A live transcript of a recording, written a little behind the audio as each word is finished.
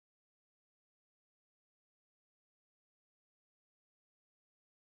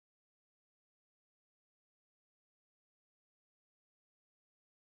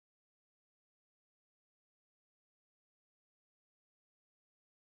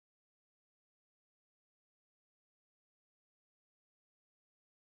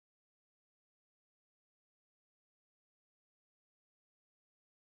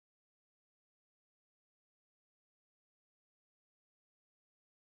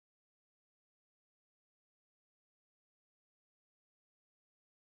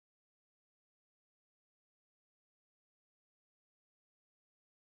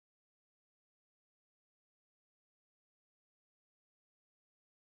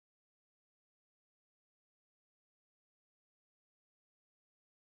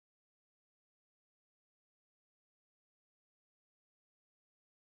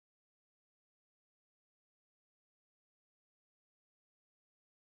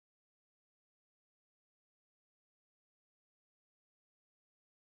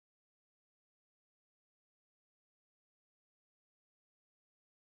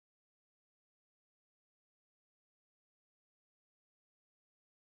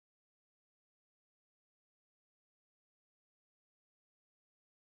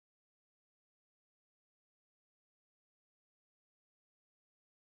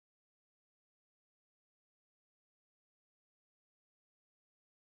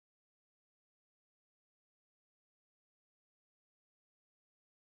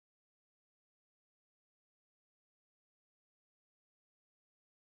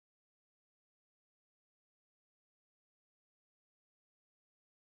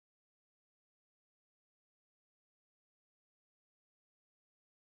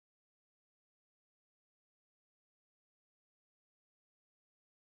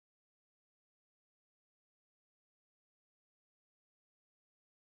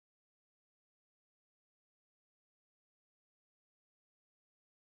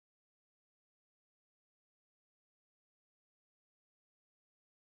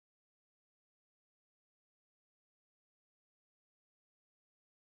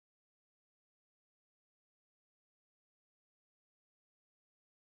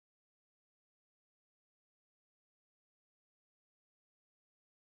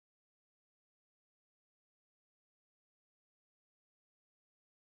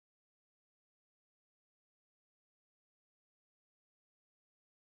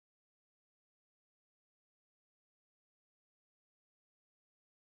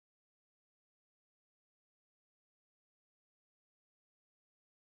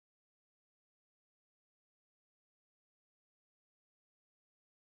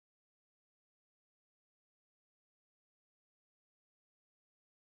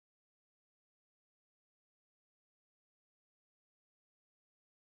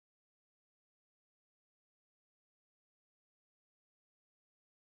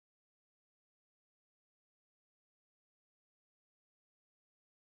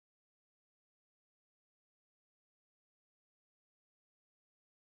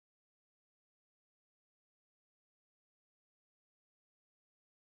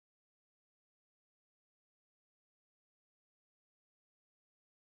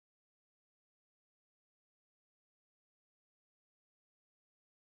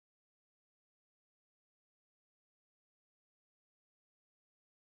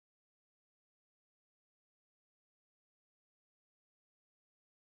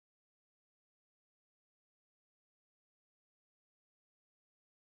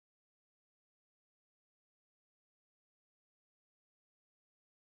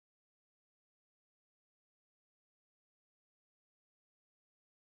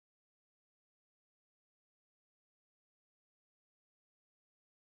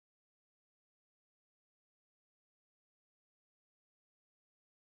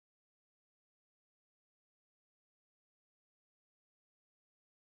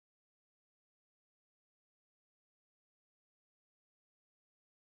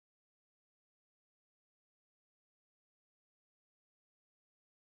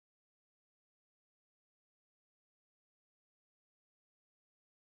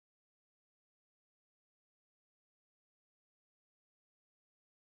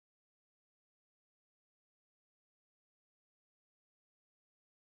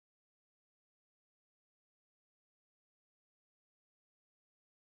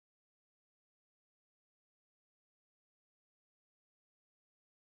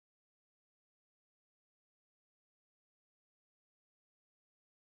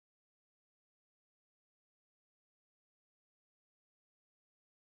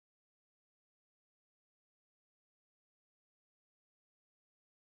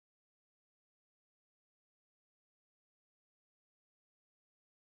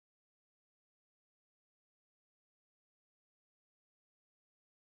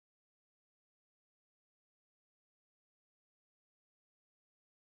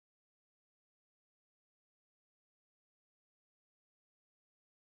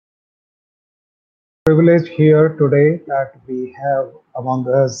Privilege here today that we have among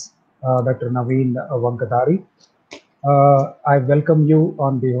us Dr. Naveen Vankatari. I welcome you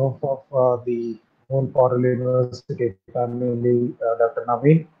on behalf of the whole Parallel University family, Dr.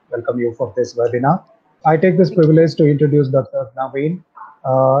 Naveen. Welcome you for this webinar. I take this privilege to Thank you. introduce Dr. Naveen.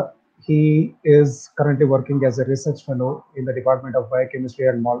 Uh, he is currently working as a research fellow in the Department of Biochemistry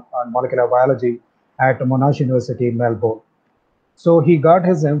and Molecular Biology at Monash University in Melbourne. So he got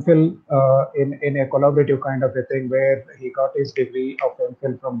his MPhil in a collaborative kind of a thing where he got his degree of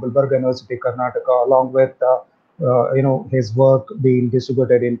MPhil from Gulbarga University, Karnataka, along with his work being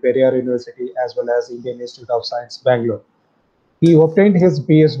distributed in Periyar University as well as Indian Institute of Science, Bangalore. He obtained his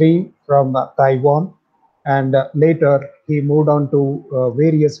PhD from Taiwan, and later he moved on to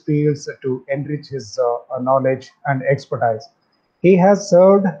various fields to enrich his knowledge and expertise. He has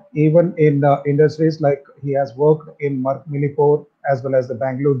served even in industries like he has worked in Millipore as well as the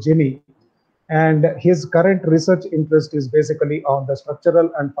Bangalore Jimmy, and his current research interest is basically on the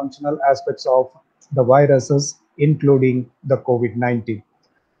structural and functional aspects of the viruses, including the COVID-19.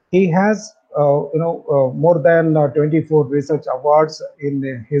 He has more than 24 research awards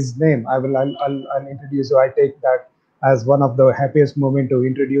in his name. I'll introduce you. I take that as one of the happiest moment to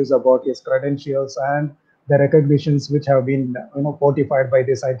introduce about his credentials and the recognitions which have been fortified by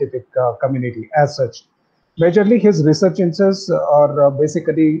the scientific community as such. Majorly, his research interests are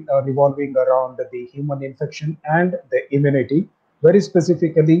basically revolving around the human infection and the immunity. Very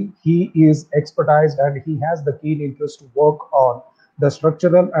specifically, he is expertised and he has the keen interest to work on the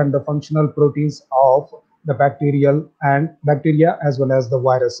structural and the functional proteins of the bacteria as well as the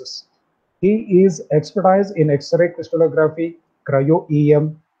viruses. He is expertise in X-ray crystallography,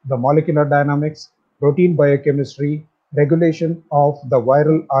 cryo-EM, the molecular dynamics, protein biochemistry, regulation of the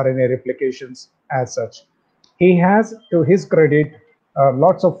viral RNA replications as such. He has, to his credit,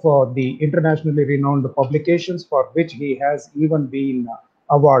 lots of the internationally renowned publications for which he has even been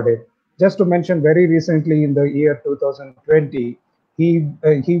awarded. Just to mention, very recently in the year 2020, he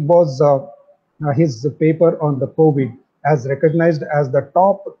was his paper on the COVID as recognized as the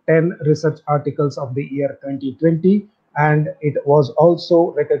top 10 research articles of the year 2020, and it was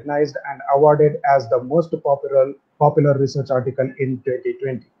also recognized and awarded as the most popular research article in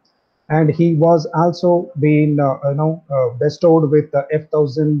 2020. And he was also being bestowed with the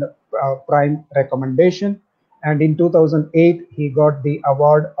F1000 Prime recommendation. And in 2008, he got the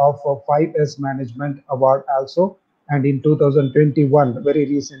award of 5S Management Award also. And in 2021, very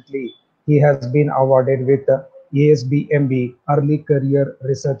recently, he has been awarded with the ASBMB Early Career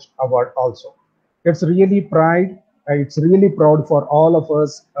Research Award also. It's really pride. It's really proud for all of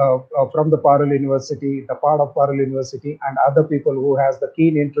us from the Parallel University, the part of Parallel University, and other people who has the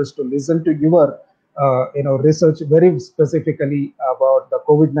keen interest to listen to your, research very specifically about the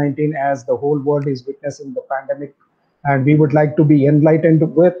COVID-19 as the whole world is witnessing the pandemic, and we would like to be enlightened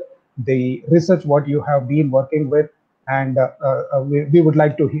with the research what you have been working with, and we would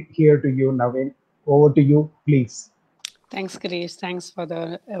like to hear to you, Naveen. Over to you, please. Thanks, Girish. Thanks for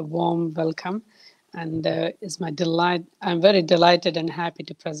the warm welcome. And it's my delight. I'm very delighted and happy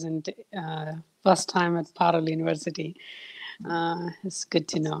to present first time at Parallel University. It's good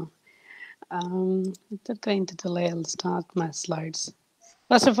to know. Without going to delay, I'll start my slides.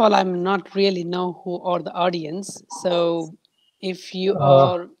 First of all, I'm not really know who are the audience. So if you Uh,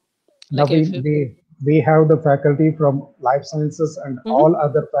 are like if Naveen, you, we have the faculty from life sciences and Mhm. all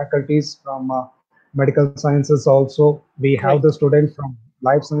other faculties from medical sciences also. We have the Great. students from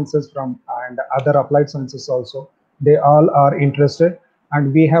life sciences from and other applied sciences also. They all are interested.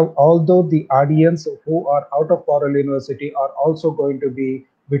 And we have, although the audience who are out of Parallel University are also going to be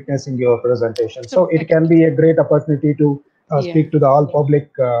witnessing your presentation. So So it can be a great opportunity to yeah, speak to the all public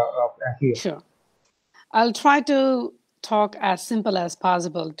here. sure. I'll try to talk as simple as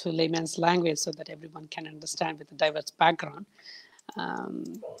possible to layman's language so that everyone can understand with a diverse background.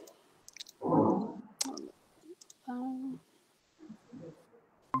 Um,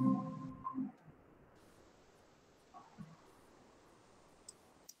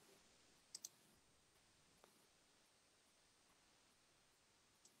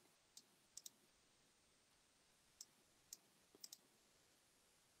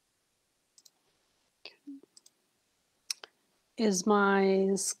 is my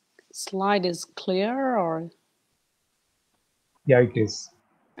slide is clear or? Yeah, it is.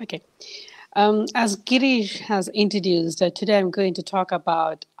 Okay. As Girish has introduced, today I'm going to talk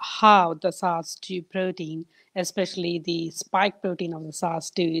about how the SARS-2 protein, especially the spike protein of the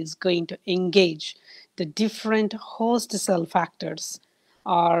SARS-2, is going to engage the different host cell factors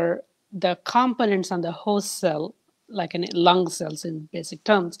or the components on the host cell like in lung cells in basic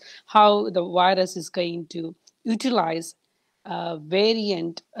terms, how the virus is going to utilize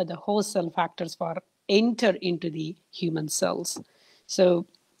variant the host cell factors for enter into the human cells. So,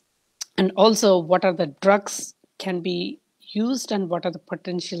 and also what are the drugs can be used and what are the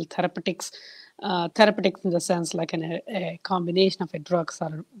potential therapeutics, therapeutics in the sense like a combination of a drugs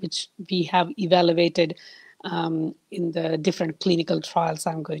or which we have evaluated in the different clinical trials.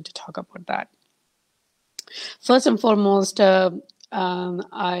 I'm going to talk about that. First and foremost, I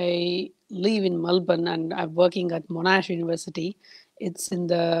live in Melbourne and I'm working at Monash University. It's in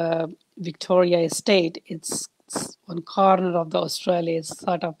the Victoria Estate. It's one corner of the Australia. It's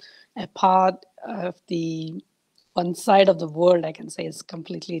sort of a part of the one side of the world, I can say, is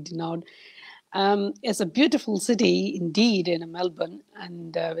completely denuded. It's a beautiful city indeed in Melbourne,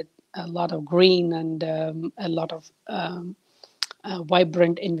 and with a lot of green and a lot of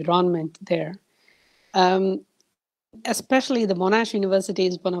vibrant environment there. And especially the Monash University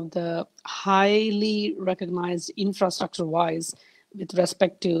is one of the highly recognized infrastructure-wise with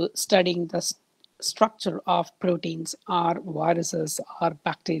respect to studying the structure of proteins or viruses or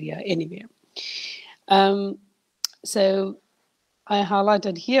bacteria anywhere. So I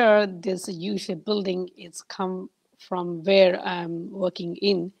highlighted here this U-shaped building. It's come from where I'm working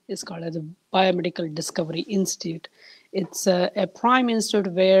in. It's called as the Biomedical Discovery Institute. It's a prime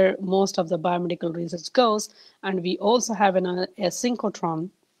institute where most of the biomedical research goes, and we also have a synchrotron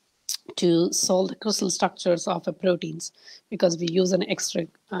to solve the crystal structures of the proteins because we use an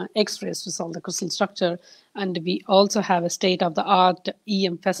X-rays to solve the crystal structure, and we also have a state-of-the-art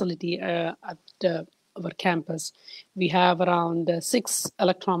EM facility at our campus. We have around 6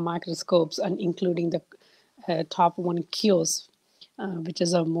 electron microscopes, and including the top one Kios, which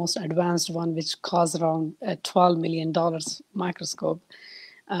is our most advanced one, which costs around $12 million microscope.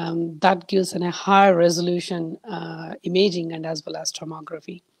 That gives a high resolution imaging and as well as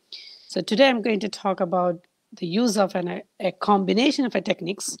tomography. So today I'm going to talk about the use of a combination of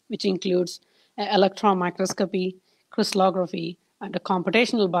techniques, which includes electron microscopy, crystallography, and a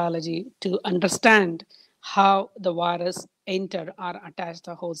computational biology to understand how the virus enter or attach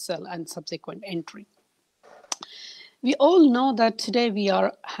the host cell and subsequent entry. We all know that today we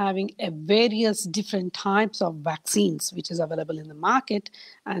are having various different types of vaccines which is available in the market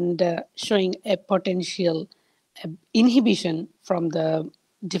and showing a potential inhibition from the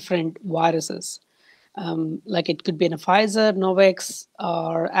different viruses. Like it could be in a Pfizer, Novax,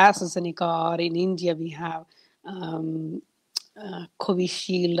 or AstraZeneca, or in India we have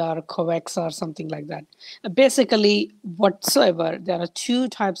Covishield or Covax or something like that. Basically, whatsoever, there are 2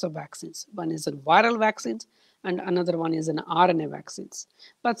 types of vaccines. One is a viral vaccines, and another one is an RNA vaccines.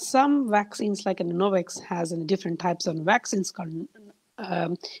 But some vaccines, like a Novax, has different types of vaccines called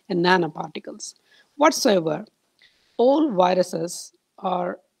nanoparticles. Whatsoever, all viruses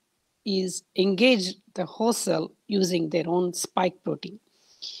is engage the host cell using their own spike protein.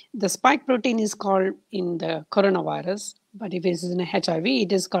 The spike protein is called in the coronavirus, but if it is in a HIV,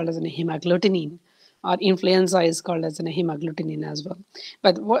 it is called as a hemagglutinin, or influenza is called as a hemagglutinin as well.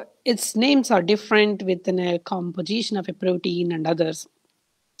 But its names are different within a composition of a protein and others.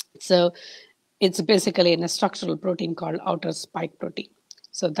 So it's basically a structural protein called outer spike protein.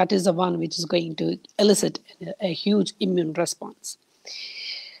 So that is the one which is going to elicit a huge immune response.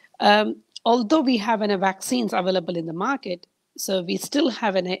 Although we have vaccines available in the market, so we still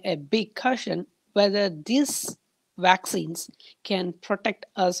have a big question whether these vaccines can protect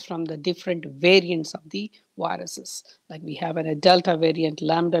us from the different variants of the viruses. Like we have a Delta variant,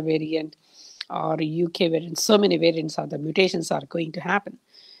 Lambda variant, or UK variant. So many variants of the mutations are going to happen.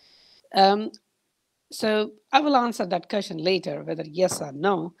 So I will answer that question later, whether yes or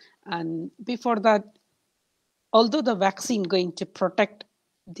no. And before that, although the vaccine going to protect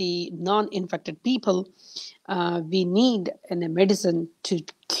the non-infected people, we need a medicine to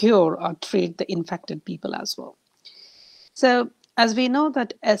cure or treat the infected people as well. So as we know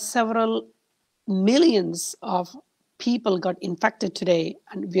that several millions of people got infected today,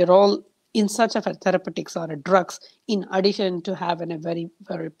 and we're all in search of therapeutics or drugs in addition to having a very,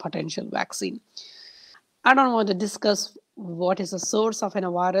 very potential vaccine. I don't want to discuss what is the source of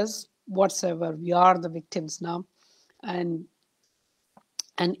a virus whatsoever. We are the victims now. And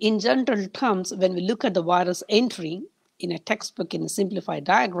in general terms, when we look at the virus entry in a textbook in a simplified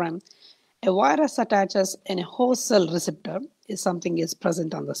diagram, a virus attaches a host cell receptor is something is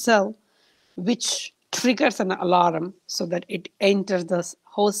present on the cell, which triggers an alarm so that it enters the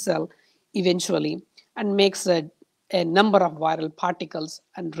host cell eventually and makes a number of viral particles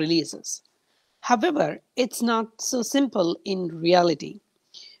and releases. However, it's not so simple in reality.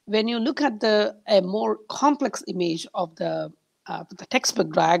 When you look at a more complex image of the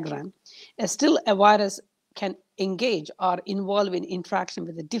textbook diagram, still a virus can engage or involve in interaction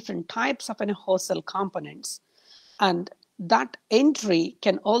with the different types of host cell components, and that entry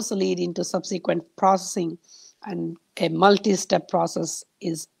can also lead into subsequent processing, and a multi-step process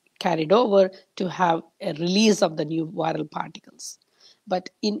is carried over to have a release of the new viral particles. But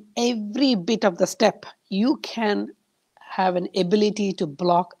in every bit of the step, you can have an ability to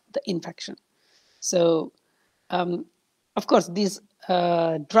block the infection. So, of course, these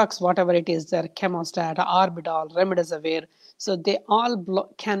drugs, whatever it is, they're chemostat, Arbidol, remdesivir, so they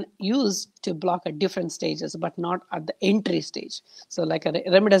all can use to block at different stages, but not at the entry stage. So like a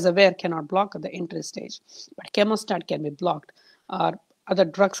remdesivir cannot block at the entry stage, but chemostat can be blocked, or other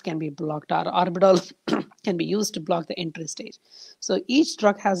drugs can be blocked, or Arbidol can be used to block the entry stage. So each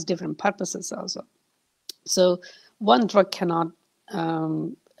drug has different purposes also. So one drug cannot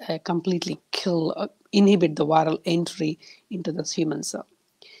completely inhibit the viral entry into the human cell.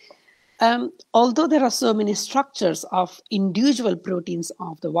 Although there are so many structures of individual proteins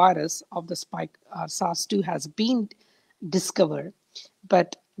of the virus of the spike SARS-2 has been discovered,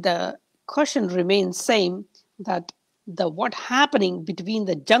 but the question remains same, that what happening between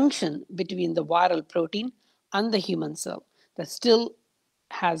the junction between the viral protein and the human cell, that still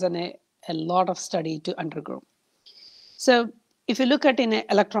has a lot of study to undergo. So if you look at in an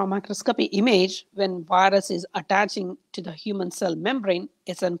electron microscopy image, when virus is attaching to the human cell membrane,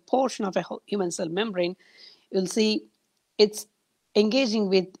 it's a portion of a human cell membrane, you'll see it's engaging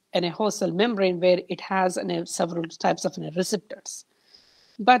with a host cell membrane where it has several types of receptors.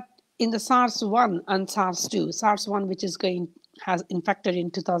 But in the SARS-1 and SARS-2, SARS-1 which has infected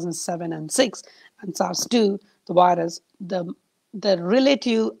in 2007 and 6, and SARS-2, the virus, the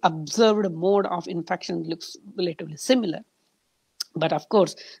relative observed mode of infection looks relatively similar. But of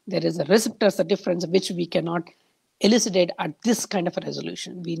course, there is a receptors, a difference which we cannot elucidate at this kind of a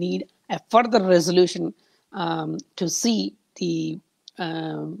resolution. We need a further resolution to see the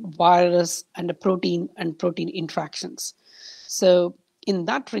virus and the protein interactions. So in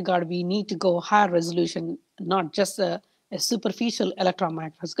that regard, we need to go higher resolution, not just a superficial electron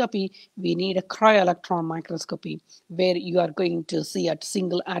microscopy. We need a cryo-electron microscopy where you are going to see at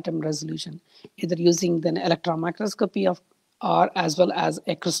single atom resolution, either using the electron microscopy or as well as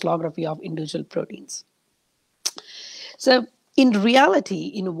a crystallography of individual proteins. So in reality,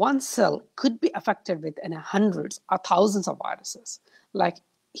 in one cell could be affected with hundreds or thousands of viruses. Like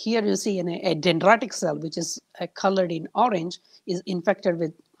here you see a dendritic cell, which is colored in orange, is infected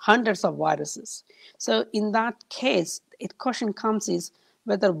with hundreds of viruses. So in that case, the question comes is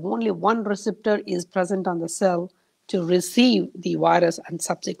whether only one receptor is present on the cell to receive the virus and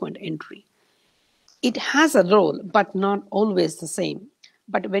subsequent entry. It has a role, but not always the same.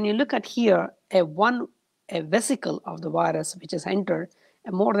 But when you look at here, a vesicle of the virus which is entered,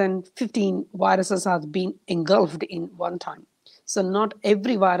 more than 15 viruses have been engulfed in one time. So not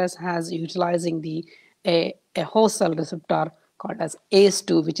every virus has utilizing a host cell receptor called as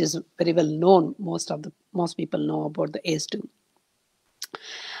ACE2, which is very well known. Most people know about the ACE2.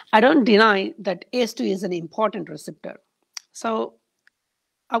 I don't deny that ACE2 is an important receptor. So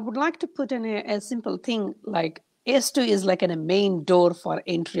I would like to put in a simple thing like ACE2 is like a main door for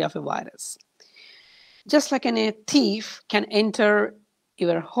entry of a virus. Just like a thief can enter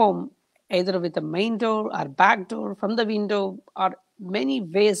your home either with the main door or back door, from the window, or many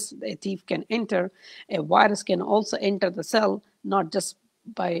ways a thief can enter, a virus can also enter the cell, not just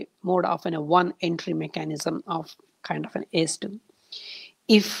by mode of one entry mechanism of kind of an ACE2.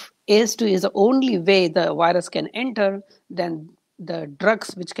 If ACE2 is the only way the virus can enter, then the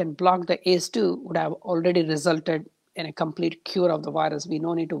drugs which can block the ACE2 would have already resulted in a complete cure of the virus. We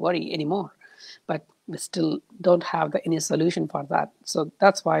don't need to worry anymore. But we still don't have any solution for that. So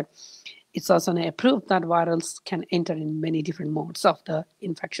that's why it's also approved that virals can enter in many different modes of the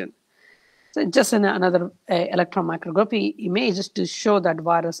infection. So just another electron microscopy image to show that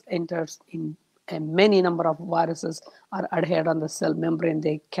virus enters in many number of viruses are adhered on the cell membrane.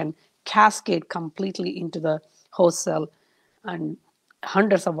 They can cascade completely into the host cell, and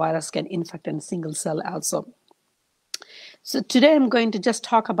hundreds of viruses can infect a single cell also. So today I'm going to just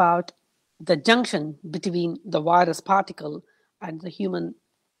talk about the junction between the virus particle and the human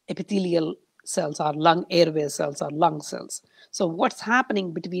epithelial cells or lung airway cells or lung cells. So what's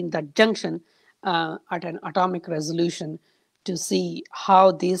happening between that junction at an atomic resolution to see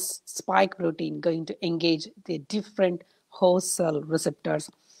how this spike protein going to engage the different host cell receptors,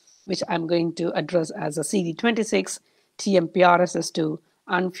 which I'm going to address as a CD26, TMPRSS2,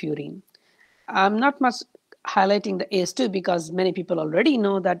 and furin. I'm not much highlighting the ACE2 because many people already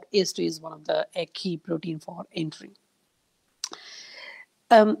know that ACE2 is one of a key protein for entry.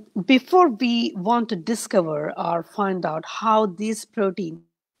 Before we want to discover or find out how this protein,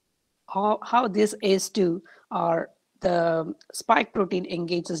 how this ACE2 or the spike protein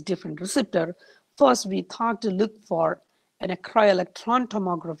engages different receptor, first we thought to look for an cryo-electron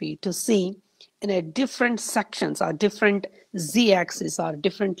tomography to see in a different sections or different z-axis or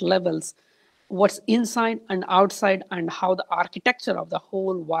different levels what's inside and outside and how the architecture of the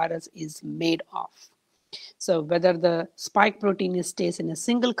whole virus is made of. So whether the spike protein stays in a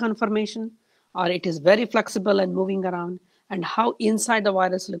single conformation or it is very flexible and moving around, and how inside the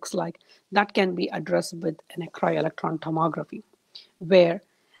virus looks like, that can be addressed with an cryo-electron tomography, where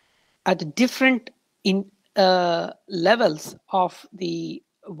at different levels of the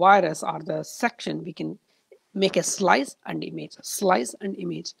virus or the section, we can make a slice and image, slice and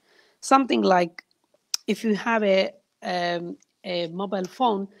image. Something like if you have a mobile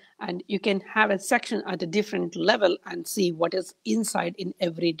phone and you can have a section at a different level and see what is inside in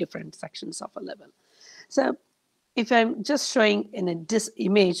every different sections of a level. So if I'm just showing in this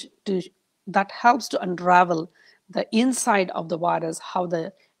image, that helps to unravel the inside of the virus, how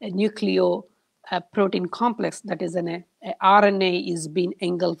the nucleo protein complex that is a RNA is being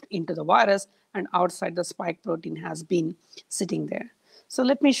engulfed into the virus, and outside the spike protein has been sitting there. So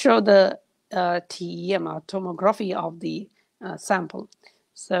let me show the TEM or tomography of the sample.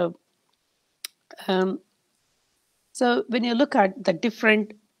 So when you look at the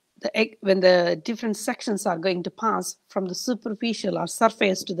different, when the different sections are going to pass from the superficial or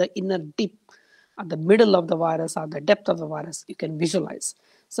surface to the inner deep at the middle of the virus or the depth of the virus, you can visualize.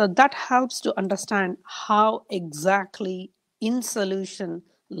 So that helps to understand how exactly in solution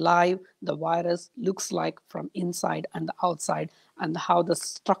live the virus looks like from inside and the outside, and how the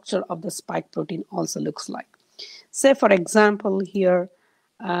structure of the spike protein also looks like. Say for example here,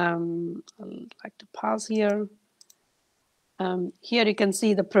 I'd like to pause here. Here you can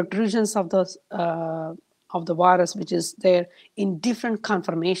see the protrusions of the virus, which is there in different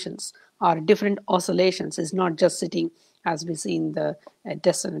conformations or different oscillations. It's not just sitting as we see in the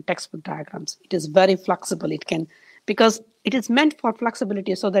textbook diagrams. It is very flexible. It can, because it is meant for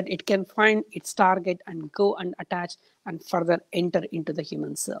flexibility so that it can find its target and go and attach and further enter into the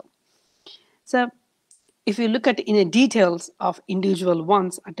human cell. So if you look at in the details of individual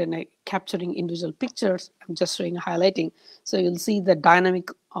ones at capturing individual pictures, I'm just showing highlighting. So you'll see the dynamic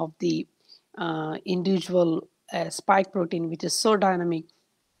of the individual spike protein, which is so dynamic.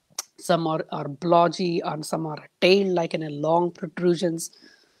 Some are blotchy and some are tailed like in a long protrusions.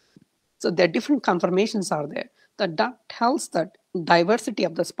 So there are different conformations are there. That tells that diversity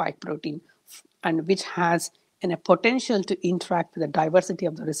of the spike protein, and which has a potential to interact with the diversity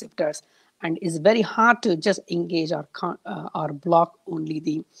of the receptors, and is very hard to just engage or block only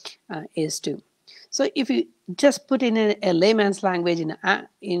the ACE2. So if you just put in a layman's language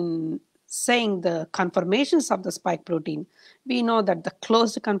in saying the conformations of the spike protein, we know that the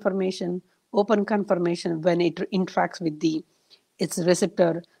closed conformation, open conformation, when it interacts with its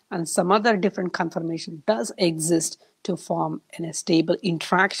receptor, and some other different conformation does exist to form a stable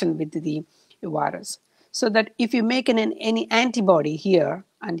interaction with the virus. So that if you make any antibody here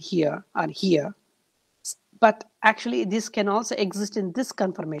and here or here, but actually this can also exist in this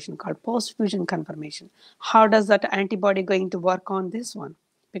conformation called post-fusion conformation. How does that antibody going to work on this one?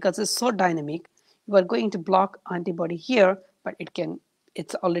 Because it's so dynamic, you are going to block antibody here, but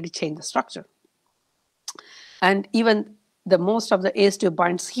it's already changed the structure. And even the most of the ACE2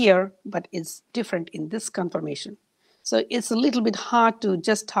 binds here, but it's different in this conformation. So it's a little bit hard to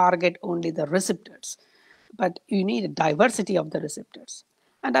just target only the receptors, but you need a diversity of the receptors.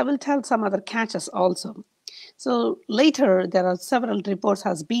 And I will tell some other catches also. So later, there are several reports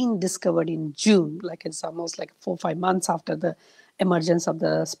has been discovered in June, like it's almost like 4 or 5 months after the emergence of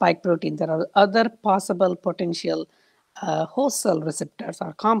the spike protein. There are other possible potential host cell receptors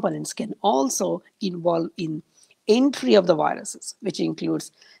or components can also involve in entry of the viruses, which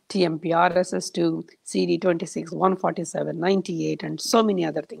includes TMPRSS2, CD26, 147, 98, and so many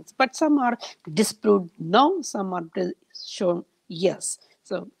other things. But some are disproved no, some are shown yes.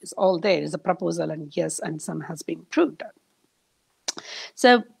 So it's all there. It's a proposal and yes, and some has been proved.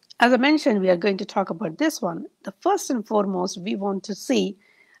 So as I mentioned, we are going to talk about this one. The first and foremost, we want to see,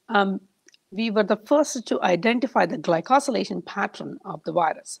 we were the first to identify the glycosylation pattern of the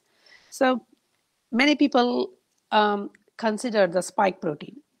virus. So many people consider the spike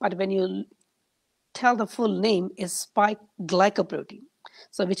protein, but when you tell the full name is spike glycoprotein,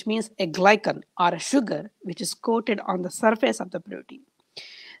 so which means a glycan or a sugar which is coated on the surface of the protein.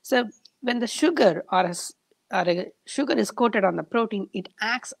 So when the sugar or sugar is coated on the protein, it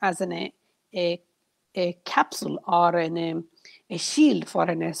acts as a capsule or a shield for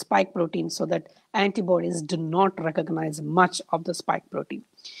a spike protein so that antibodies do not recognize much of the spike protein.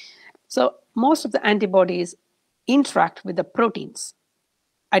 So most of the antibodies interact with the proteins.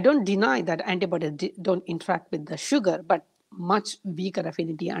 I don't deny that antibodies don't interact with the sugar, but much weaker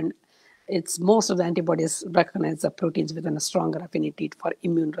affinity, and it's most of the antibodies recognize the proteins with a stronger affinity for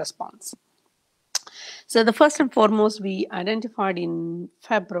immune response. So the first and foremost, we identified in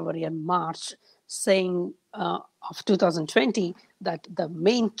February and March, saying of 2020 that the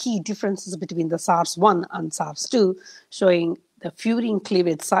main key differences between the SARS-1 and SARS-2, showing the furin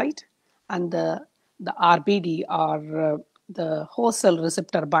cleavage site and the RBD, or the host cell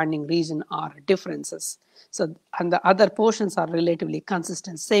receptor binding region, are differences. So, and the other portions are relatively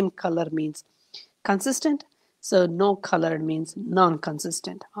consistent. Same color means consistent. So no color means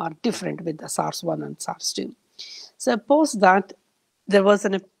non-consistent or different with the SARS-1 and SARS-2. So post that, there was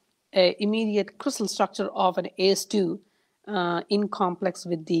an immediate crystal structure of an AS2 in complex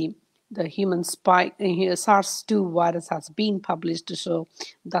with the human spike. SARS-2 virus has been published to show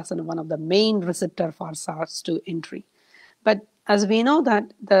that's one of the main receptor for SARS-2 entry. But as we know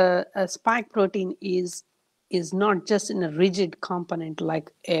that the spike protein is not just in a rigid component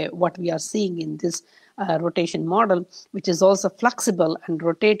like what we are seeing in this rotation model, which is also flexible and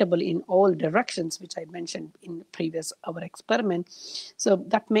rotatable in all directions, which I mentioned in previous our experiment. So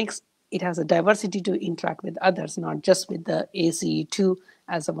that makes it has a diversity to interact with others, not just with the ACE2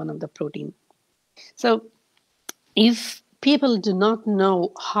 as one of the protein. So if people do not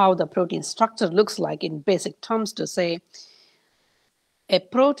know how the protein structure looks like in basic terms, to say a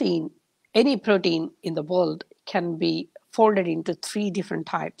protein, any protein in the world can be folded into three different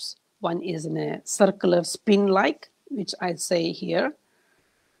types. One is in a circular spin-like, which I say here,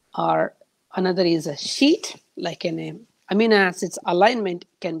 or another is a sheet, like in a amino acids alignment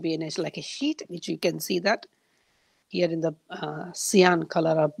can be in like a sheet, which you can see that here in the cyan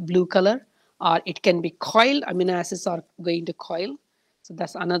color or blue color, or it can be coiled. Amino acids are going to coil, so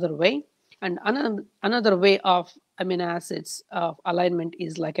that's another way. And another way of amino acids of alignment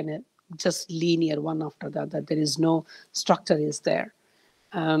is like in a just linear one after the other. There is no structure is there.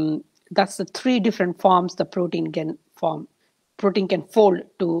 That's the three different forms the protein can form. Protein can fold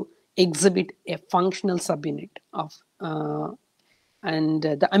to exhibit a functional subunit of, and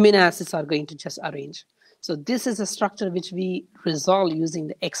the amino acids are going to just arrange. So this is a structure which we resolve using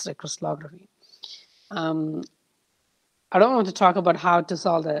the X-ray crystallography. I don't want to talk about how to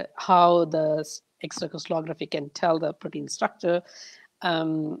solve how the X-ray crystallography can tell the protein structure.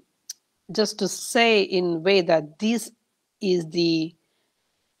 Just to say in a way that this is the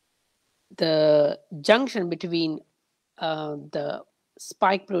junction between the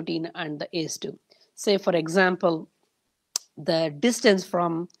spike protein and the ACE2. Say, for example, the distance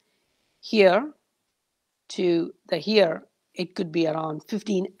from here to here, it could be around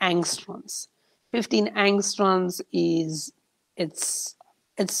 15 angstroms. 15 angstroms is, it's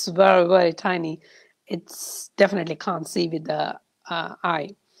very, very tiny. It's definitely can't see with the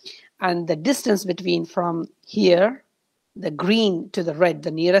eye. And the distance between from here, the green to the red,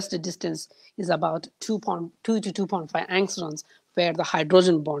 the nearest distance is about 2.2 to 2.5 angstroms, where the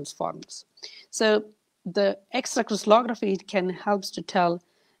hydrogen bonds forms. So the X-ray crystallography can helps to tell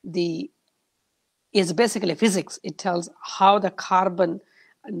is basically physics. It tells how the carbon,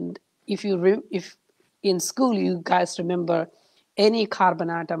 and if in school you guys remember, any carbon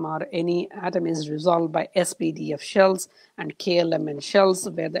atom or any atom is resolved by SPDF shells and KLMN shells,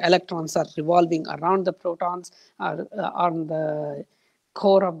 where the electrons are revolving around the protons or on the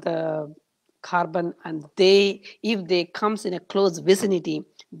core of the carbon, and if they comes in a close vicinity,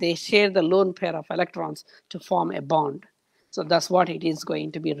 they share the lone pair of electrons to form a bond. So that's what it is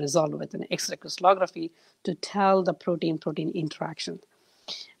going to be resolved with an X-ray crystallography to tell the protein-protein interaction.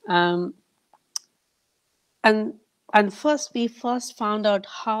 And we first found out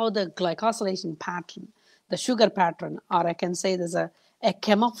how the glycosylation pattern, the sugar pattern, or I can say there's a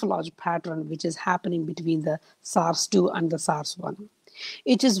camouflage pattern which is happening between the SARS-2 and the SARS-1.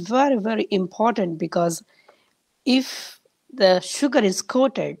 It is very, very important, because if the sugar is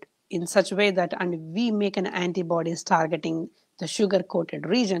coated in such a way that, and we make an antibodies targeting the sugar coated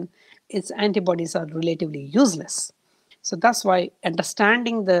region, its antibodies are relatively useless. So that's why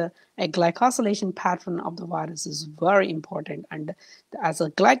understanding the glycosylation pattern of the virus is very important. And as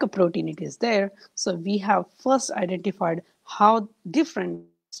a glycoprotein, it is there. So we have first identified how different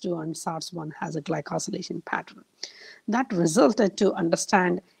SARS-2 and SARS-1 has a glycosylation pattern. That resulted to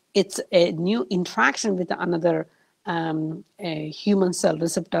understand it's a new interaction with another a human cell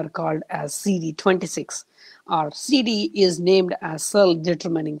receptor called as CD26. or CD is named as cell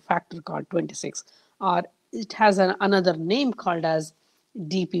determining factor called 26, or it has another name called as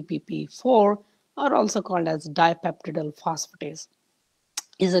DPPP4, or also called as dipeptidyl phosphatase,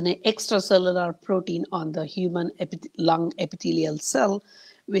 is an extracellular protein on the human lung epithelial cell,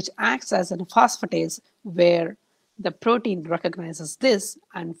 which acts as a phosphatase where the protein recognizes this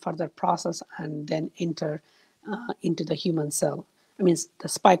and further process and then enter into the human cell. I mean, the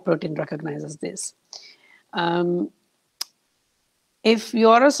spike protein recognizes this. If you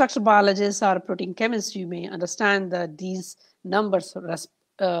are a structural biologist or a protein chemist, you may understand that these numbers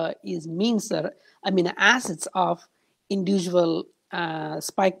means the amino acids of individual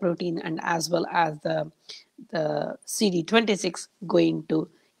spike protein and as well as the CD26 going to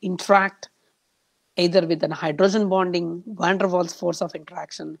interact either with an hydrogen bonding, van der Waals force of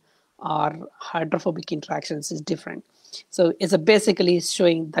interaction, or hydrophobic interactions is different. So it's basically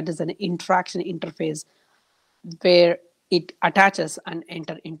showing that is an interaction interface where it attaches and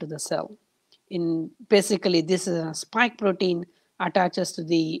enter into the cell. Basically, this is a spike protein attaches to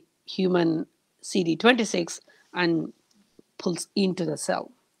the human CD26 and pulls into the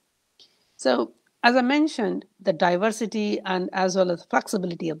cell. So as I mentioned, the diversity and as well as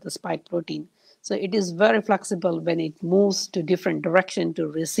flexibility of the spike protein. So it is very flexible when it moves to different direction to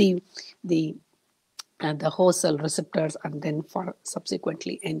receive the host cell receptors and then for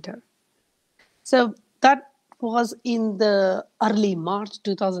subsequently enter. So that was in the early March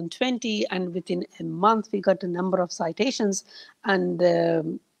 2020, and within a month we got a number of citations, and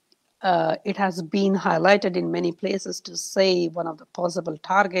it has been highlighted in many places to say one of the possible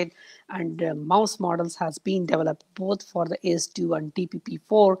target, and mouse models has been developed both for the ACE2 and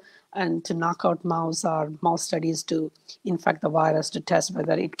TPP4 and to knock out mouse or mouse studies to infect the virus to test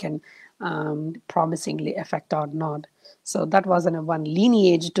whether it can promisingly affect or not. So that was one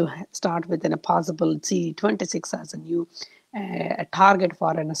lineage to start with a possible CD26 as a new a target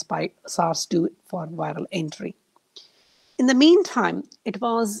for a spike SARS-2 for viral entry. In the meantime, it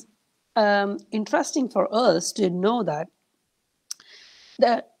was interesting for us to know that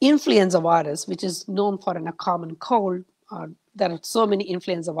the influenza virus, which is known for a common cold, there are so many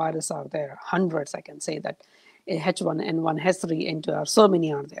influenza viruses are there, hundreds I can say that H1N1, H3N2, or so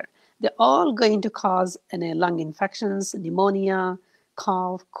many are there. They're all going to cause lung infections, pneumonia,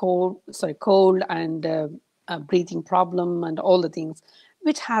 cough, cold, and breathing problem and all the things,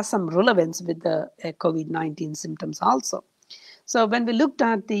 which has some relevance with the COVID-19 symptoms also. So when we looked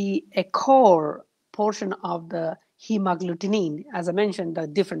at the core portion of the hemagglutinin, as I mentioned, the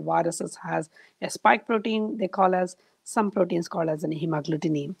different viruses has a spike protein they call as, some proteins called as an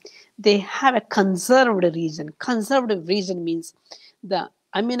hemagglutinin. They have a conserved region. Conserved region means the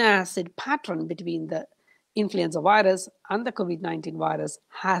amino acid pattern between the influenza virus and the COVID-19 virus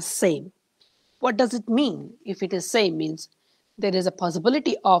has same. What does it mean? If it is same, means there is a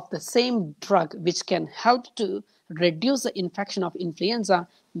possibility of the same drug which can help to reduce the infection of influenza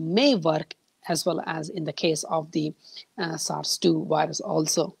may work as well as in the case of the SARS-2 virus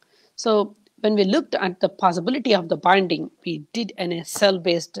also. So when we looked at the possibility of the binding, we did a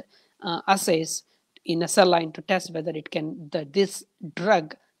cell-based assays in a cell line to test whether it can, this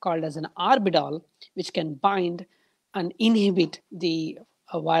drug called as an arbidol, which can bind and inhibit the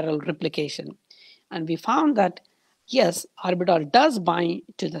viral replication. And we found that, yes, arbidol does bind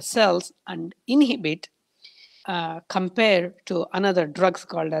to the cells and inhibit compared to another drugs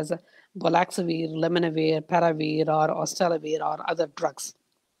called as baloxavir, lemonavir, paravir, or oseltamivir, or other drugs.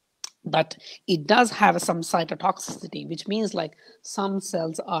 But it does have some cytotoxicity, which means like some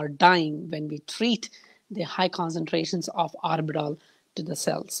cells are dying when we treat the high concentrations of arbidol to the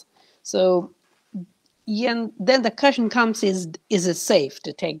cells. So then the question comes, is it safe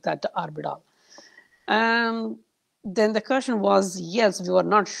to take that arbidol? Then the question was, yes, we were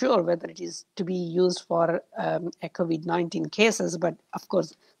not sure whether it is to be used for a COVID-19 cases, but of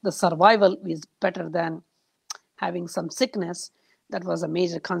course the survival is better than having some sickness. That was a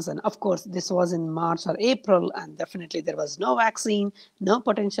major concern. Of course, this was in March or April, and definitely there was no vaccine, no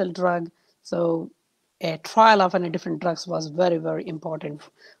potential drug. So a trial of different drugs was very, very important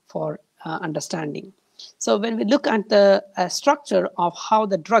for understanding. So when we look at the structure of how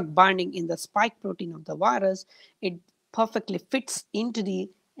the drug binding in the spike protein of the virus, it perfectly fits into the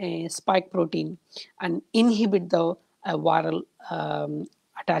spike protein and inhibit the viral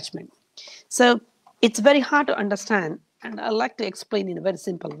attachment. So it's very hard to understand, and I'd like to explain in a very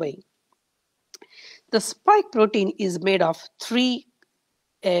simple way. The spike protein is made of three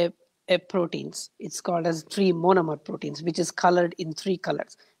proteins. It's called as three monomer proteins, which is colored in three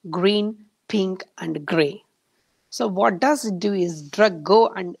colors: green, pink, and gray. So what does it do is drug go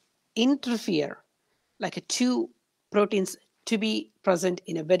and interfere like a two proteins to be present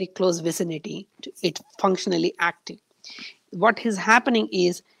in a very close vicinity to it functionally active. What is happening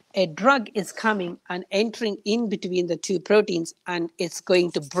is a drug is coming and entering in between the two proteins, and it's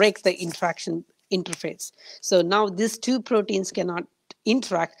going to break the interaction interface. So now these two proteins cannot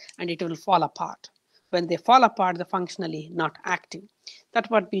interact and it will fall apart. When they fall apart, they're functionally not active. That's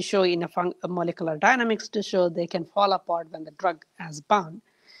what we show in a molecular dynamics to show they can fall apart when the drug has bound.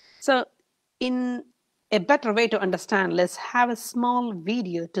 So in a better way to understand, let's have a small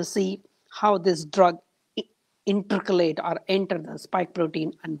video to see how this drug intercalate or enter the spike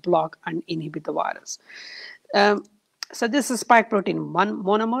protein and block and inhibit the virus. So this is spike protein 1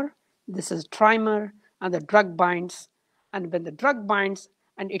 monomer, this is trimer, and the drug binds. And when the drug binds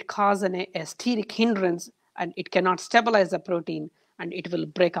and it causes a steric hindrance and it cannot stabilize the protein and it will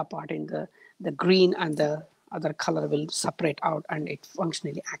break apart in the green, and the other color will separate out and it's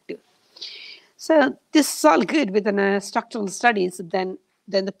functionally active. So this is all good within structural studies. Then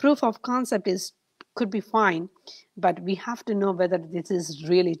the proof of concept could be fine, but we have to know whether this is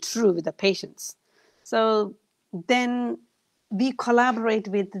really true with the patients. So then we collaborate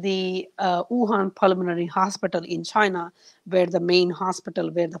with the Wuhan Pulmonary Hospital in China, where the main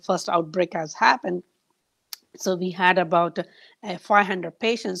hospital where the first outbreak has happened. So we had about 500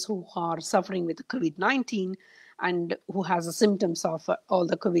 patients who are suffering with COVID-19 and who has the symptoms of all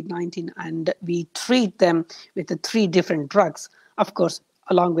the COVID-19, and we treat them with the 3 different drugs, of course,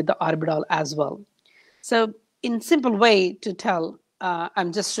 along with the Arbidol as well. So in simple way to tell,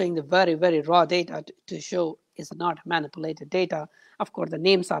 I'm just showing the very, very raw data to show is not manipulated data. Of course, the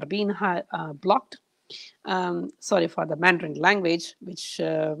names are being blocked. Sorry for the Mandarin language, which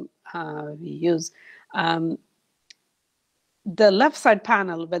we use. The left side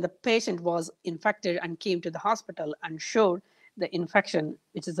panel, where the patient was infected and came to the hospital and showed the infection,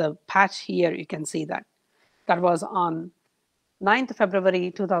 which is a patch here, you can see that. That was on 9th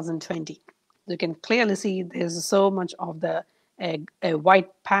February 2020. You can clearly see there's so much of the a white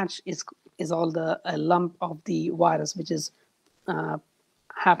patch is all the lump of the virus, which is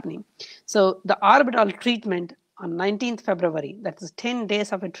happening. So the Arbidol treatment on 19th February, that is 10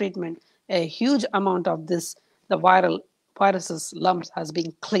 days of a treatment, a huge amount of this, the viruses lumps has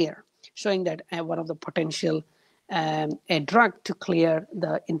been clear, showing that one of the potential a drug to clear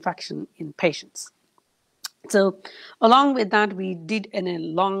the infection in patients. So along with that, we did in a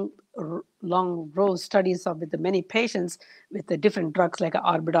long row studies of with the many patients with the different drugs like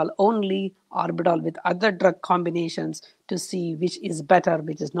Arbidol only, Arbidol with other drug combinations to see which is better,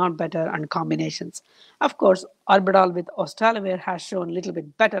 which is not better, and combinations. Of course, Arbidol with oseltamivir has shown a little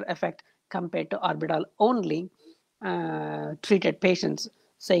bit better effect compared to Arbidol only treated patients,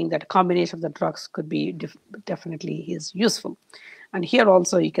 saying that combination of the drugs could be definitely is useful. And here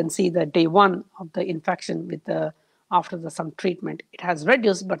also you can see that day 1 of the infection with the after some treatment, it has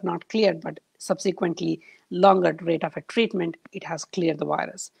reduced but not cleared, but subsequently longer rate of a treatment, it has cleared the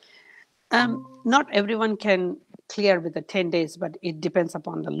virus. Not everyone can clear with the 10 days, but it depends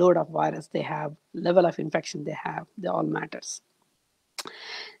upon the load of virus they have, level of infection they have, they all matters.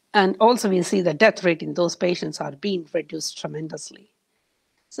 And also we see the death rate in those patients are being reduced tremendously.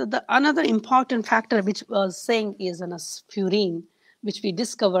 So the another important factor which was saying is in a furin, which we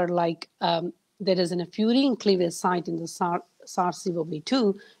discovered like there is a furin cleavage site in the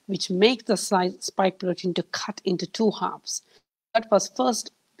SARS-CoV-2, which makes the spike protein to cut into 2 halves. That was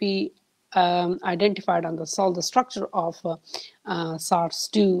first be identified and solve the structure of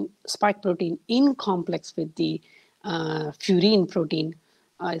SARS-2 spike protein in complex with the furin protein.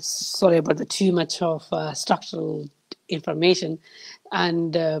 Sorry about the too much of structural information.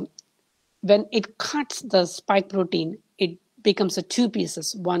 And when it cuts the spike protein, it becomes 2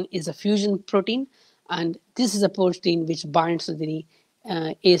 pieces. One is a fusion protein, and this is a protein which binds to the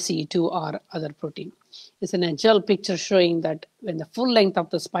ACE2 or other protein. It's an gel picture showing that when the full length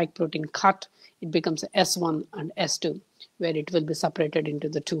of the spike protein cut, it becomes S1 and S2, where it will be separated into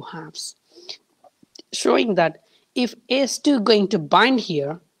the 2 halves. Showing that if ACE2 going to bind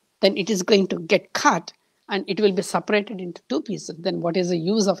here, then it is going to get cut and it will be separated into 2 pieces. Then what is the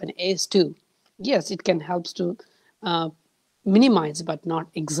use of an ACE2? Yes, it can help to minimize, but not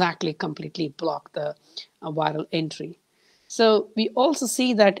exactly completely block the viral entry. So we also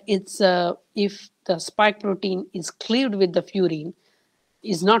see that it's if the spike protein is cleaved with the furin,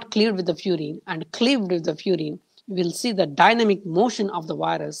 is not cleaved with the furin and cleaved with the furin, you will see the dynamic motion of the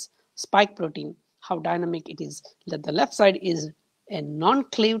virus spike protein, how dynamic it is. That the left side is a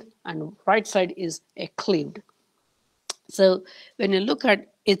non-cleaved and right side is a cleaved. So when you look at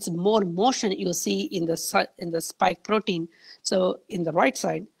it's more motion you see in the spike protein, so in the right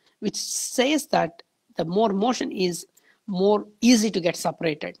side, which says that the more motion is more easy to get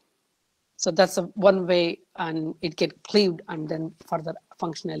separated. So that's one way, and it get cleaved and then further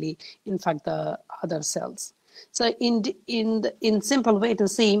functionally infect the other cells. So in simple way to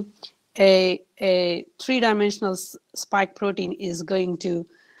see, a three-dimensional spike protein is going to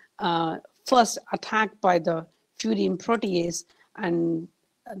first attack by the furin protease and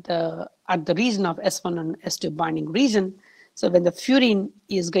at the region of S1 and S2 binding region. So when the furin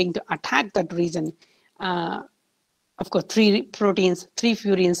is going to attack that region, of course, three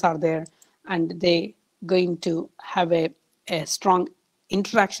furins are there, and they going to have a strong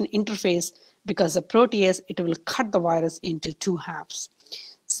interaction interface, because the protease, it will cut the virus into two halves.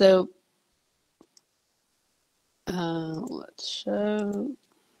 So let's show.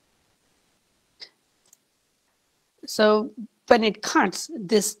 So when it cuts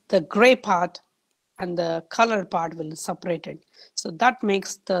this, the gray part and the colored part will separate it. So that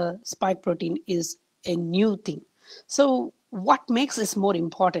makes the spike protein is a new thing. So what makes this more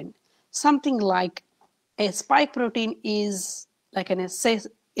important? Something like a spike protein is like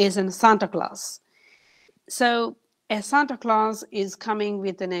is in Santa Claus. So a Santa Claus is coming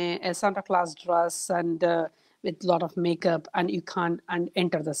with a Santa Claus dress and with a lot of makeup, and you can't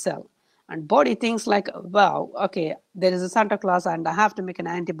enter the cell. And body thinks like, wow, okay, there is a Santa Claus and I have to make an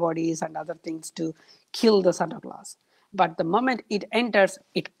antibodies and other things to kill the Santa Claus. But the moment it enters,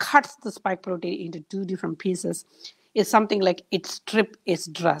 it cuts the spike protein into two different pieces. It's something like it stripped its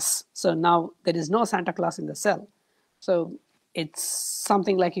dress. So now there is no Santa Claus in the cell. So it's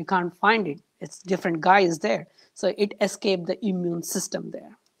something like you can't find it. It's different guy is there. So it escaped the immune system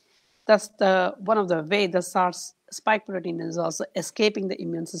there. That's one of the way the SARS spike protein is also escaping the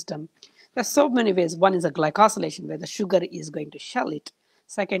immune system. There's so many ways. One is a glycosylation, where the sugar is going to shell it.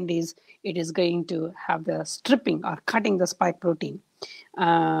 Second is it is going to have the stripping or cutting the spike protein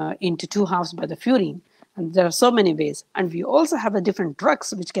into two halves by the furin. And there are so many ways. And we also have the different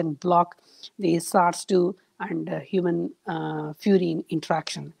drugs which can block the SARS-2 and human furin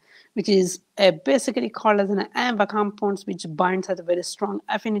interaction, which is basically called as an AMBA compounds, which binds at a very strong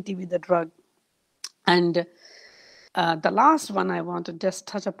affinity with the drug. And the last one I want to just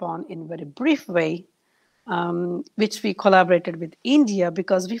touch upon in a very brief way, which we collaborated with India,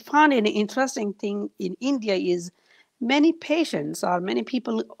 because we found an interesting thing in India is many patients or many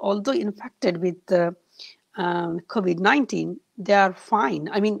people, although infected with COVID-19, they are fine.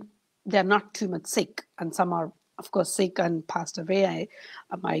 I mean, they're not too much sick, and some are, of course, sick and passed away.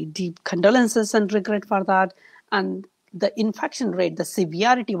 My deep condolences and regret for that. And the infection rate, the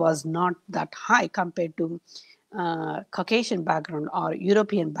severity was not that high compared to Caucasian background or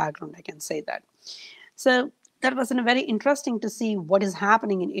European background, I can say that. So that was very interesting to see what is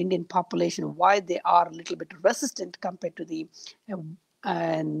happening in Indian population, why they are a little bit resistant compared to the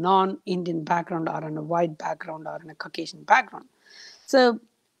non-Indian background or in a white background or in a Caucasian background. So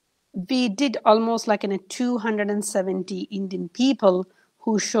we did almost like in a 270 Indian people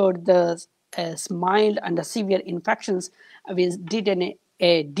who showed the mild and the severe infections. We did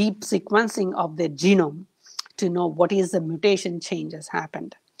a deep sequencing of their genome to know what is the mutation change has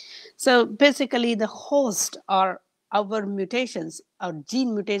happened. So basically the host or our mutations, our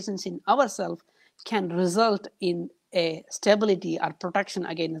gene mutations in ourselves can result in a stability or protection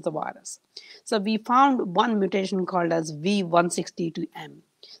against the virus. So we found one mutation called as V162M.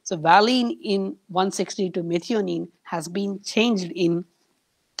 So valine in 162 methionine has been changed in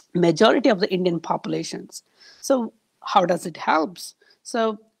majority of the Indian populations. So how does it help?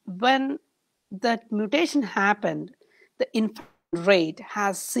 So when that mutation happened, the infection rate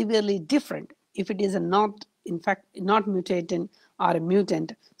has severely different if it is a not mutated or a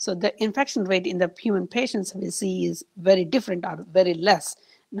mutant. So the infection rate in the human patients we see is very different or very less.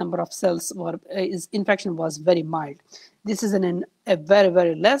 Number of cells infection was very mild. This is a very,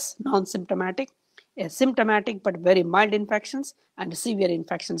 very less non-symptomatic, a symptomatic but very mild infections, and severe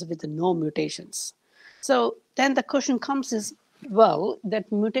infections with no mutations. So then the question comes is, well,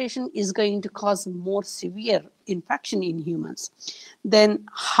 that mutation is going to cause more severe infection in humans. Then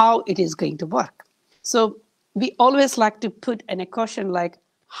how it is going to work? So we always like to put a question like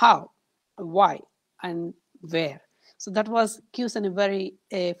how, why, and where. So that gives a very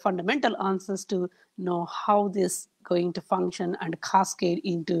fundamental answers to know how this going to function and cascade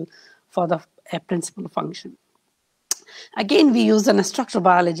into for the principal function. Again, we use a structural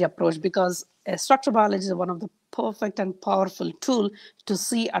biology approach because structural biology is one of the perfect and powerful tool to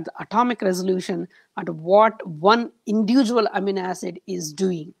see at the atomic resolution at what one individual amino acid is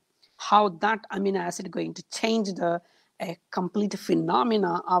doing, how that amino acid is going to change the complete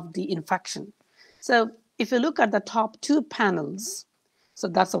phenomena of the infection. So if you look at the top two panels, so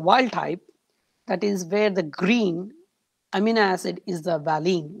that's a wild type, that is where the green amino acid is the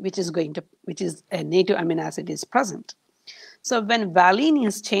valine, which is a native amino acid is present. So when valine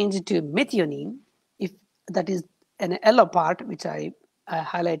is changed to methionine, if that is an yellow part, which I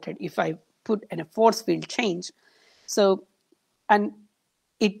highlighted, if I put in a force field change, so and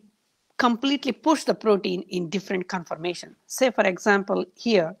it completely push the protein in different conformation. Say, for example,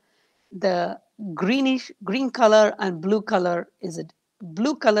 here, the green color and blue color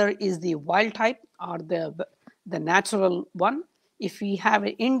blue color is the wild type or the natural one. If we have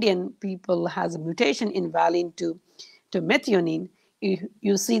an Indian people has a mutation in valine to methionine,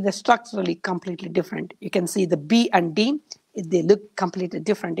 you see the structurally completely different. You can see the B and D, they look completely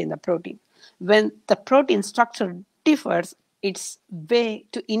different in the protein. When the protein structure differs, its way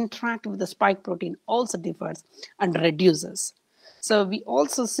to interact with the spike protein also differs and reduces. So we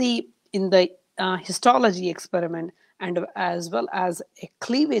also see in the histology experiment and as well as a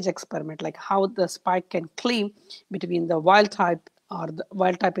cleavage experiment, like how the spike can cleave between the wild type, or the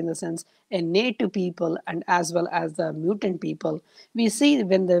wild type in the sense a native people and as well as the mutant people. We see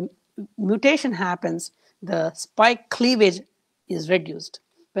when the mutation happens, the spike cleavage is reduced.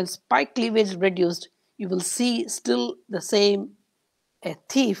 When spike cleavage is reduced, you will see still the same a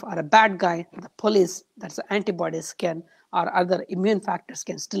thief or a bad guy, the police, that's the antibodies can or other immune factors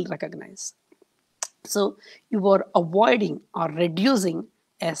can still recognize. So you are avoiding or reducing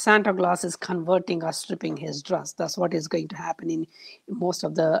a Santa Claus is converting or stripping his dress. That's what is going to happen in most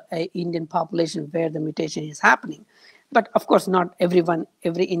of the Indian population where the mutation is happening. But of course, not everyone,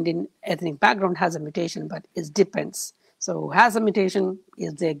 every Indian ethnic background has a mutation, but it depends. So who has a mutation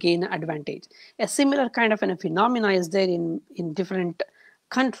is they gain advantage. A similar kind of a phenomena is there in different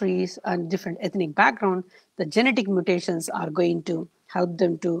countries and different ethnic background. The genetic mutations are going to help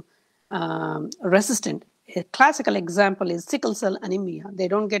them to resistant. A classical example is sickle cell anemia. They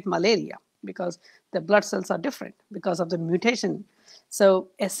don't get malaria because the blood cells are different because of the mutation. So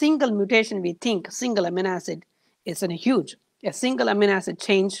a single mutation, we think single amino acid is huge. A single amino acid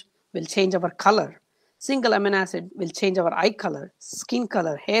change will change our color. Single amino acid will change our eye color, skin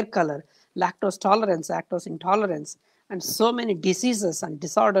color, hair color, lactose tolerance, lactose intolerance, and so many diseases and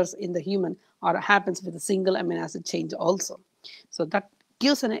disorders in the human happens with a single amino acid change also. So that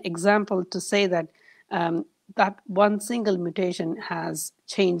gives an example to say that that one single mutation has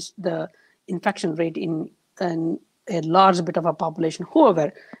changed the infection rate in a large bit of a population.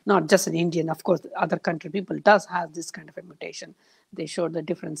 However, not just an Indian, of course, other country people does have this kind of a mutation. They show the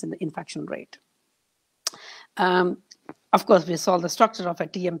difference in the infection rate. Of course, we saw the structure of a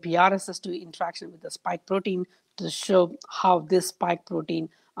TMPRSS2 interaction with the spike protein to show how this spike protein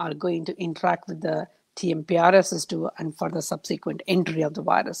are going to interact with the TMPRSS2 and for the subsequent entry of the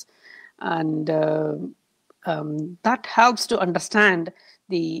virus. And that helps to understand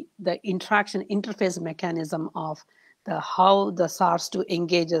the interaction interface mechanism of how the SARS2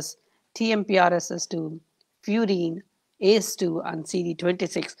 engages TMPRSS2, furin, ACE2, and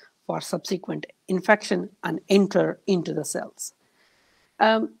CD26 for subsequent infection and enter into the cells.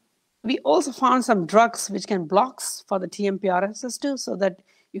 We also found some drugs which can block for the TMPRSS2 so that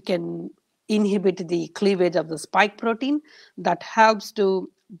you can inhibit the cleavage of the spike protein. That helps to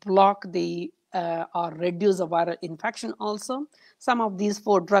block the or reduce the viral infection also. Some of these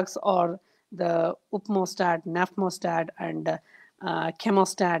 4 drugs are the upmostat, nafmostat, and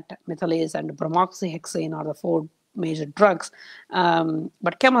chemostat, methylase, and bromoxyhexane are the 4 major drugs.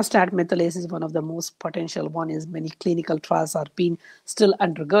 But chemostat methylase is one of the most potential one. Is many clinical trials are being still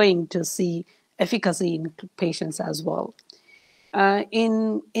undergoing to see efficacy in patients as well.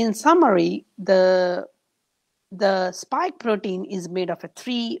 In summary, the spike protein is made of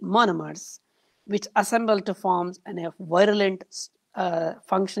 3 monomers which assemble to form a virulent,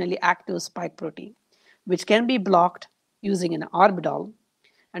 functionally active spike protein, which can be blocked using an orbital.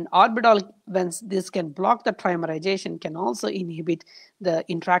 And orbital, when this can block the trimerization, can also inhibit the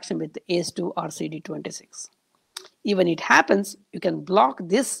interaction with the ACE2 or CD26. Even it happens, you can block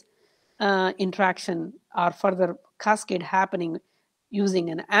this interaction or further cascade happening using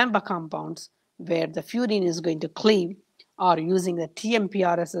an AMBA compounds where the furin is going to cleave, or using the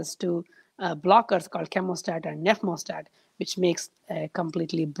TMPRSS2 blockers called chemostat and nefmostat, which makes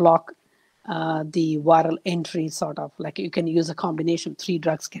completely block the viral entry, sort of like you can use a combination. 3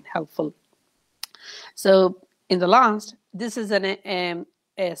 drugs can helpful. So in the last, this is a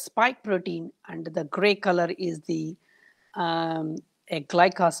spike protein, and the gray color is the a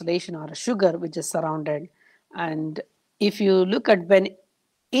glycosylation or a sugar which is surrounded. And if you look at when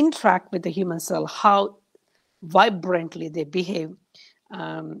interact with the human cell, how vibrantly they behave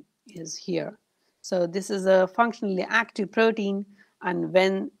is here. So this is a functionally active protein, and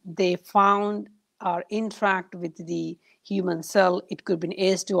when they found or interact with the human cell. It could be an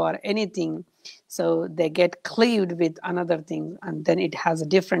ACE2 or anything. So they get cleaved with another thing, and then it has a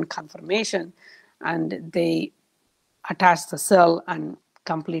different conformation, and they attach the cell and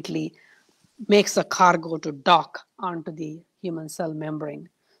completely makes the cargo to dock onto the human cell membrane.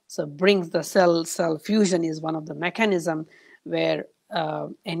 So brings the cell fusion is one of the mechanism where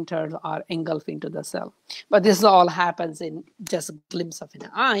enter or engulf into the cell. But this all happens in just a glimpse of an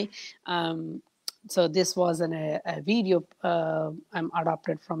eye. So this was a video I'm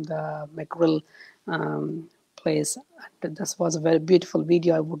adopted from the McGrill place. This was a very beautiful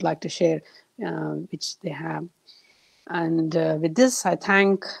video I would like to share, which they have. And with this, I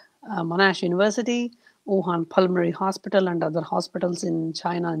thank Monash University, Wuhan Pulmonary Hospital, and other hospitals in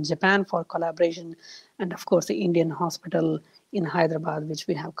China and Japan for collaboration, and of course the Indian hospital in Hyderabad, which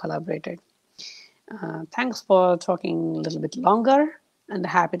we have collaborated. Thanks for talking a little bit longer, and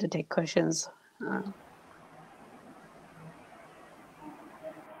happy to take questions.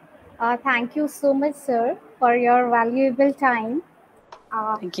 Thank you so much, sir, for your valuable time.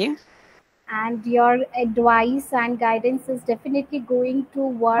 Thank you. And your advice and guidance is definitely going to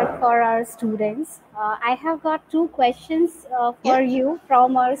work for our students. I have got two questions for you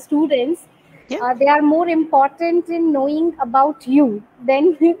from our students. They are more important in knowing about you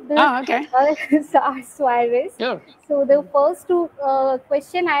than the SARS virus. Sure. So the first two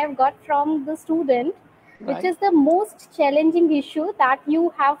question I have got from the student, which is the most challenging issue that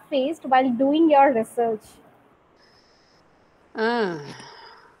you have faced while doing your research?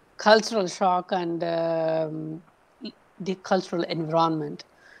 Cultural shock and the cultural environment.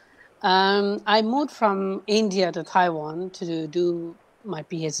 I moved from India to Taiwan to do my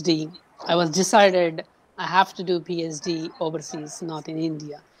PhD. I was decided I have to do PhD overseas, not in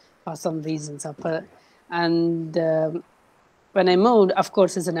India, for some reasons. And when I moved, of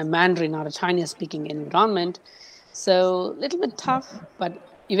course, it's in a Mandarin or a Chinese-speaking environment, so a little bit tough, but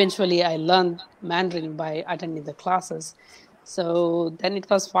eventually I learned Mandarin by attending the classes. So then it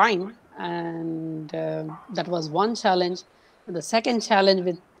was fine, and that was one challenge. And the second challenge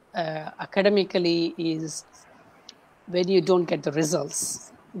with academically is when you don't get the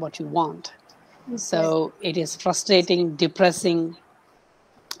results what you want. So it is frustrating, depressing.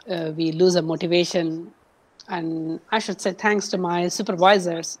 We lose a motivation. And I should say thanks to my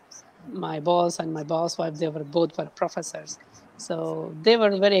supervisors, my boss and my boss wife, they were both professors. So they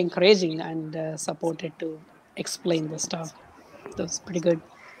were very encouraging and supported to explain the stuff. That was pretty good.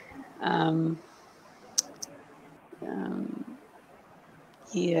 No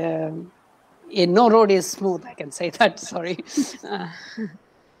road is smooth, I can say that, sorry.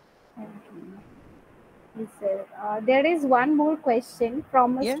 Yes, sir. There is one more question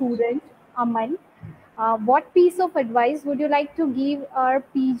from a student, Aman. What piece of advice would you like to give our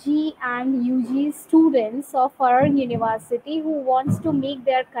PG and UG students of our university who wants to make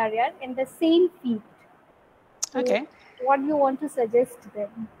their career in the same field? Okay. What do you want to suggest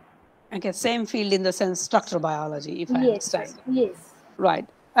them? Okay, same field in the sense structural biology, if I understand. Yes. Right.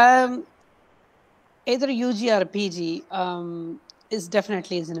 Either UG or PG is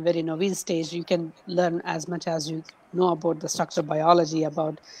definitely in a very novice stage. You can learn as much as you know about the structural biology,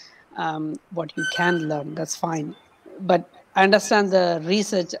 about what you can learn. That's fine. But I understand the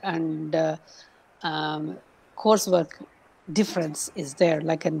research and coursework difference is there.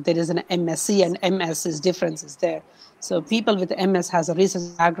 Like there is an MSc and MS is difference is there. So people with MS has a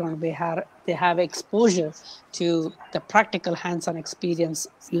research background. They have exposure to the practical hands-on experience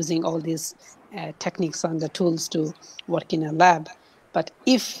using all these techniques and the tools to work in a lab. But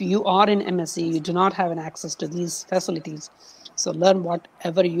if you are in MSc, you do not have an access to these facilities. So learn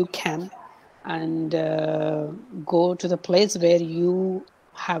whatever you can and go to the place where you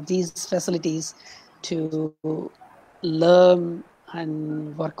have these facilities to learn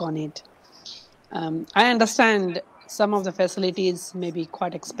and work on it. I understand some of the facilities may be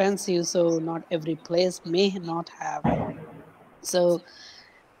quite expensive, so not every place may not have. So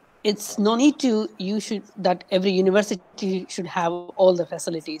it's no need that every university should have all the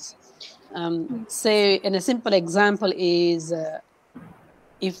facilities. Say, in a simple example is,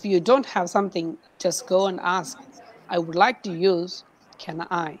 if you don't have something, just go and ask, I would like to use, can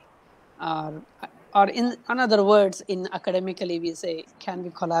I? Or in other words, in academically, we say, can we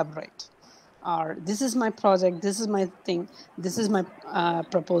collaborate? Or this is my project, this is my thing, this is my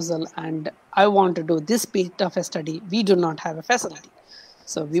proposal, and I want to do this bit of a study. We do not have a facility.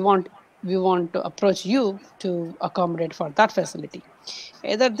 So we want to approach you to accommodate for that facility.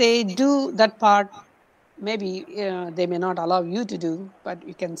 Either they do that part, maybe they may not allow you to do, but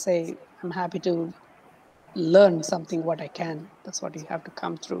you can say, I'm happy to learn something what I can. That's what you have to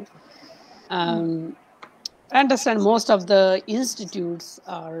come through. I understand most of the institutes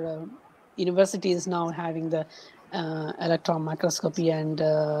are universities now having the electron microscopy and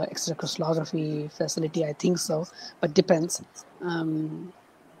X-ray crystallography facility. I think so, but depends.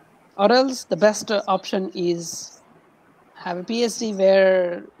 Or else the best option is have a PhD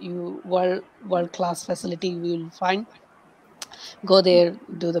where you world class facility you will find. Go there,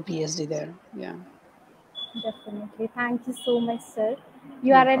 do the PhD there. Yeah, Definitely. Thank you so much, sir.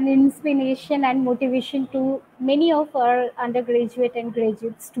 You no are an problem. inspiration and motivation to many of our undergraduate and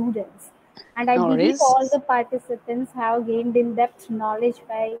graduate students. And I No believe worries. all the participants have gained in depth knowledge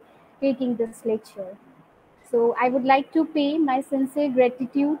by taking this lecture. So I would like to pay my sincere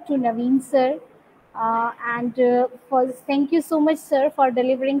gratitude to Naveen sir, and for thank you so much, sir, for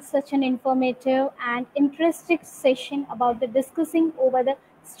delivering such an informative and interesting session about the discussing over the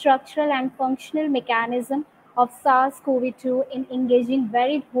structural and functional mechanism of SARS-CoV-2 in engaging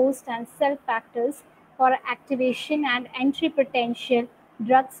varied host and cell factors for activation and entry potential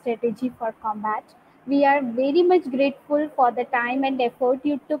drug strategy for combat. We are very much grateful for the time and effort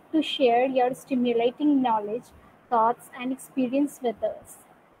you took to share your stimulating knowledge, thoughts, and experience with us.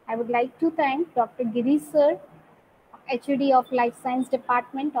 I would like to thank Dr. Giri sir, HOD of Life Science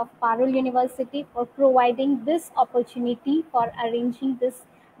Department of Parul University, for providing this opportunity for arranging this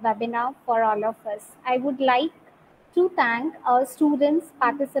webinar for all of us. I would like to thank our students,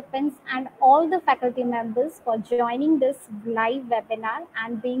 participants, and all the faculty members for joining this live webinar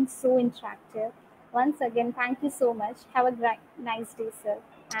and being so interactive. Once again, thank you so much. Have a nice day, sir.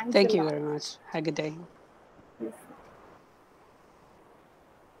 Thanks a Thank you lot. very much. Have a good day.